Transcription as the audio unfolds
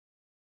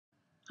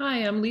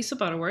Hi, I'm Lisa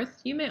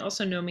Butterworth. You may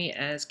also know me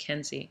as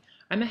Kenzie.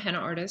 I'm a henna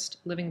artist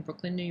living in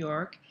Brooklyn, New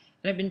York,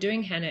 and I've been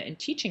doing henna and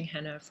teaching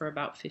henna for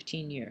about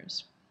 15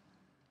 years.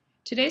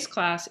 Today's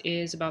class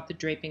is about the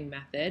draping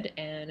method,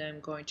 and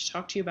I'm going to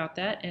talk to you about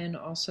that and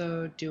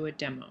also do a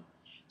demo.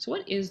 So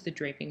what is the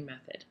draping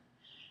method?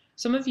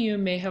 Some of you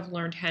may have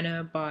learned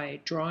henna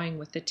by drawing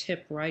with the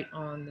tip right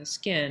on the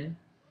skin.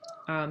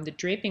 The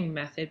draping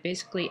method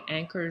basically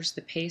anchors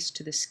the paste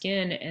to the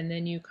skin, and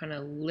then you kind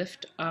of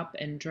lift up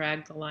and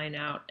drag the line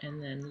out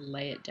and then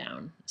lay it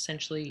down,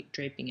 essentially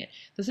draping it.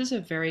 This is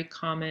a very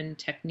common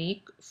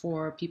technique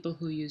for people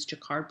who use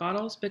jacquard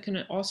bottles, but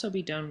can also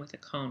be done with a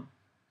cone.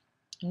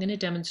 I'm going to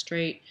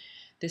demonstrate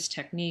this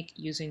technique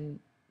using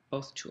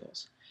both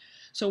tools.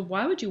 So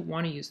why would you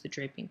want to use the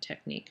draping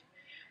technique?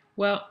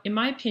 Well, in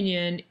my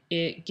opinion,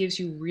 it gives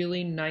you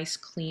really nice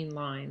clean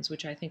lines,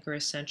 which I think are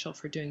essential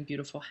for doing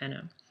beautiful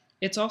henna.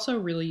 It's also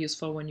really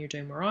useful when you're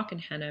doing Moroccan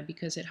henna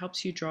because it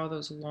helps you draw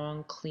those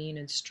long, clean,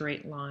 and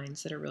straight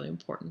lines that are really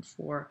important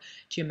for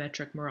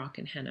geometric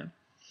Moroccan henna.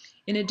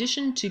 In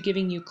addition to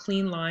giving you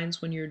clean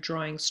lines when you're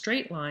drawing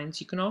straight lines,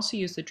 you can also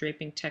use the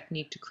draping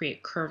technique to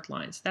create curved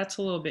lines. That's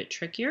a little bit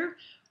trickier,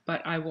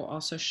 but I will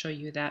also show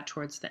you that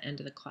towards the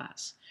end of the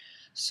class.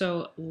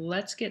 So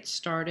let's get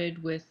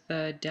started with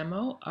the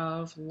demo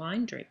of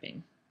line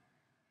draping.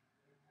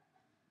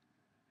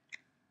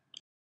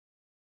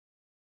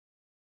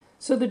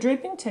 So the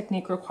draping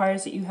technique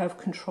requires that you have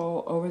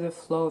control over the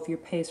flow of your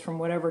paste from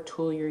whatever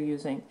tool you're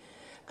using.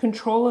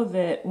 Control of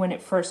it when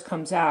it first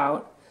comes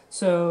out,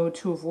 so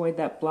to avoid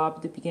that blob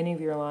at the beginning of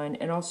your line,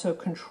 and also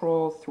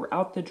control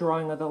throughout the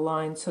drawing of the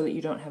line so that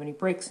you don't have any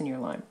breaks in your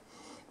line.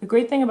 The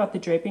great thing about the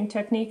draping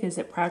technique is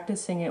that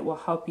practicing it will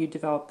help you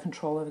develop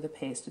control over the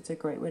paste. It's a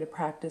great way to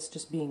practice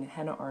just being a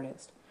henna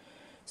artist.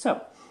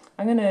 So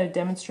I'm going to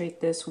demonstrate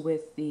this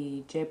with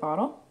the J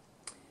bottle.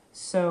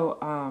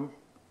 So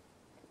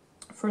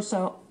First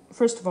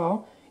of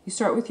all, you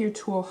start with your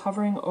tool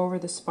hovering over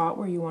the spot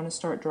where you want to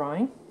start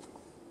drawing,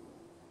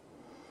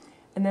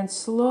 and then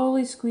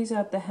slowly squeeze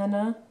out the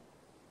henna,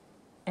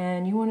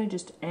 and you want to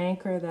just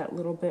anchor that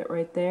little bit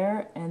right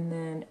there, and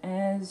then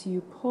as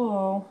you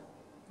pull,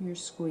 you're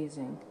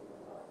squeezing.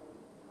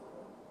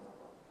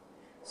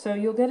 So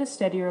you'll get a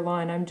steadier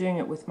line. I'm doing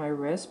it with my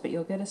wrist, but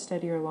you'll get a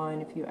steadier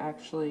line if you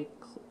actually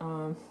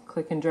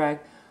click and drag,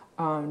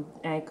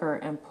 anchor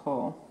and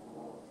pull,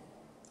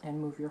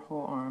 and move your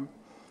whole arm.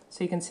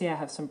 So you can see I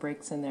have some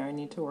breaks in there. I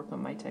need to work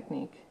on my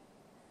technique.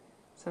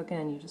 So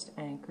again, you just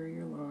anchor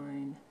your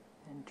line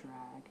and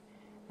drag.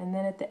 And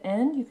then at the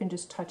end, you can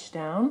just touch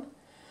down.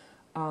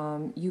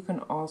 You can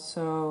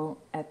also,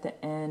 at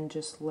the end,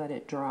 just let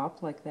it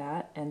drop like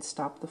that and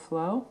stop the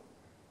flow.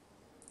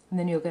 And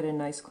then you'll get a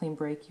nice clean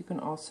break. You can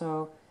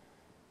also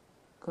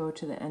go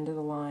to the end of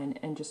the line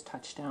and just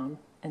touch down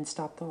and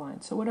stop the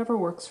line. So whatever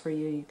works for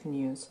you, you can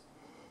use.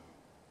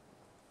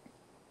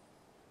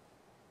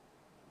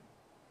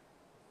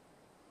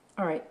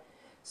 Alright,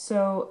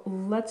 so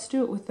let's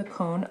do it with the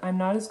cone. I'm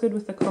not as good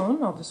with the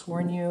cone, I'll just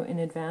warn you in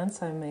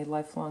advance. I'm a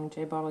lifelong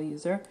J-bottle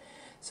user.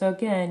 So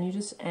again, you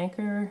just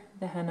anchor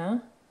the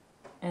henna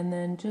and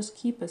then just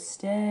keep a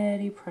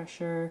steady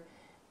pressure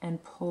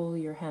and pull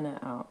your henna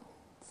out.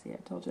 See, I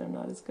told you I'm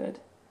not as good.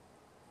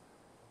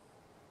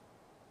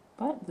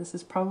 But this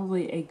is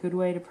probably a good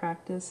way to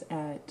practice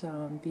at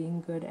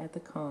being good at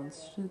the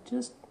cones. So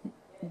just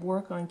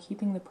work on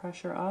keeping the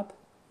pressure up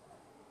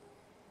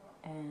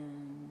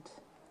and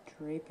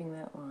draping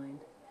that line.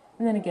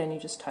 And then again, you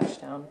just touch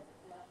down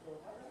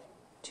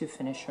to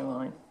finish your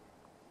line.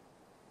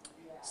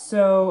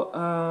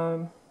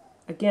 So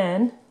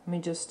again, let me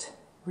just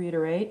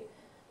reiterate.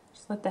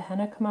 Just let the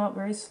henna come out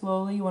very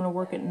slowly. You want to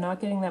work at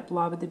not getting that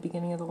blob at the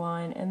beginning of the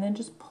line, and then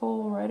just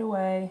pull right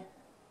away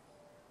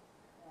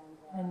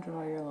and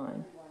draw your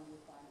line.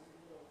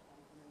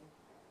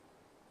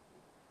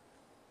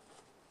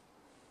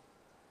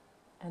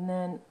 And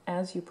then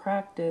as you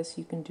practice,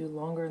 you can do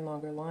longer and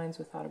longer lines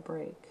without a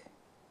break.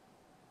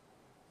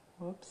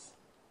 Whoops.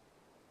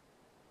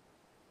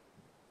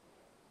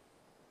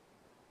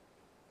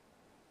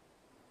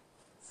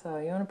 So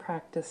you want to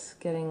practice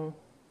getting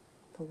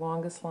the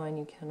longest line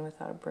you can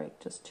without a break.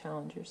 Just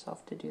challenge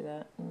yourself to do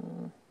that.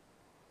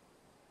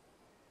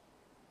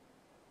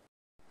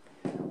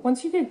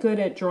 Once you get good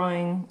at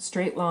drawing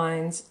straight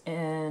lines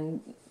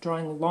and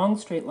drawing long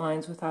straight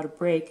lines without a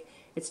break,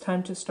 it's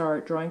time to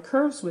start drawing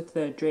curves with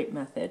the drape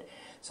method.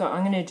 So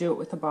I'm going to do it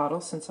with a bottle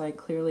since I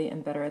clearly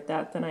am better at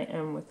that than I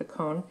am with the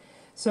cone.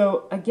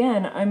 So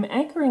again, I'm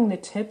anchoring the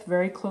tip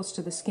very close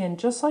to the skin,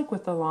 just like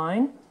with the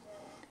line,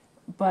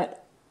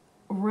 but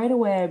right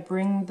away I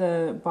bring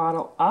the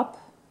bottle up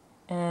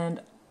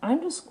and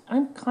I'm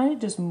kind of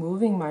just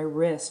moving my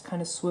wrist,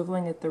 kind of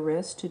swiveling at the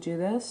wrist to do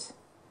this,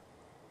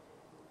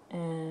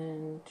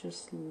 and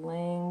just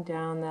laying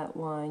down that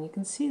line. You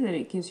can see that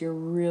it gives you a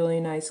really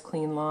nice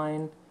clean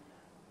line.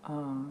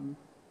 And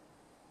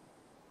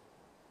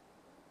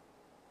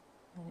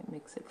it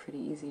makes it pretty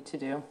easy to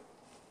do.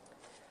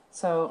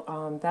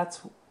 So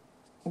that's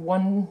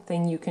one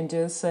thing you can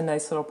do, this is a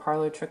nice little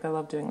parlor trick. I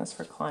love doing this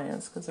for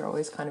clients because they're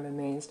always kind of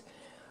amazed.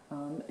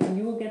 And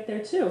you will get there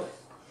too.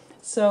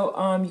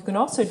 So you can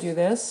also do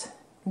this,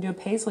 you can do a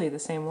paisley the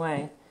same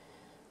way.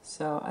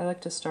 So I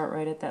like to start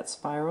right at that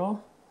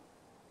spiral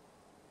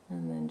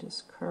and then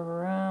just curve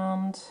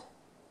around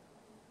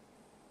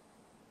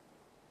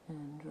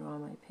and draw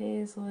my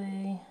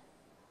paisley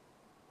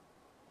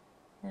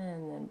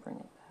and then bring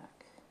it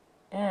back.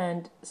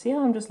 And see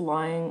how I'm just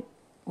laying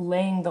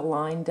the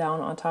line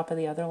down on top of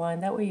the other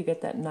line? That way you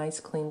get that nice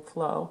clean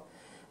flow.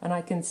 And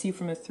I can see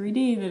from a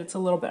 3D that it's a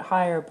little bit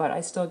higher, but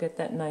I still get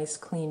that nice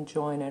clean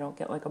join. I don't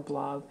get like a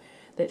blob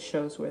that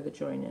shows where the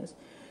join is.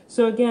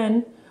 So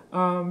again,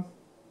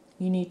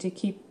 you need to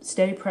keep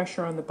steady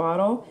pressure on the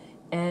bottle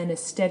and a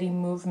steady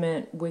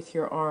movement with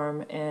your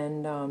arm,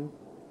 and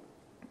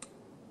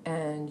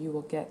you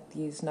will get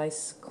these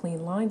nice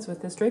clean lines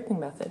with this draping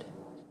method.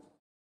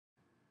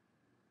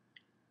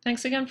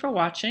 Thanks again for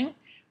watching.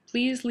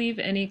 Please leave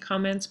any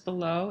comments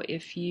below.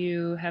 If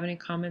you have any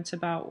comments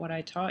about what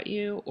I taught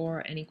you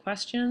or any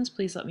questions,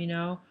 please let me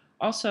know.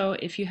 Also,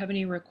 if you have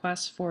any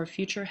requests for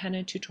future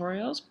henna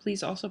tutorials,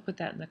 please also put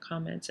that in the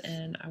comments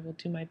and I will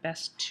do my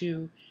best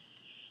to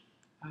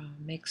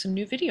make some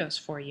new videos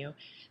for you.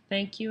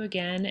 Thank you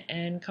again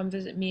and come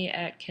visit me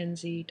at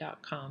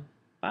kenzie.com.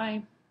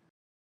 Bye.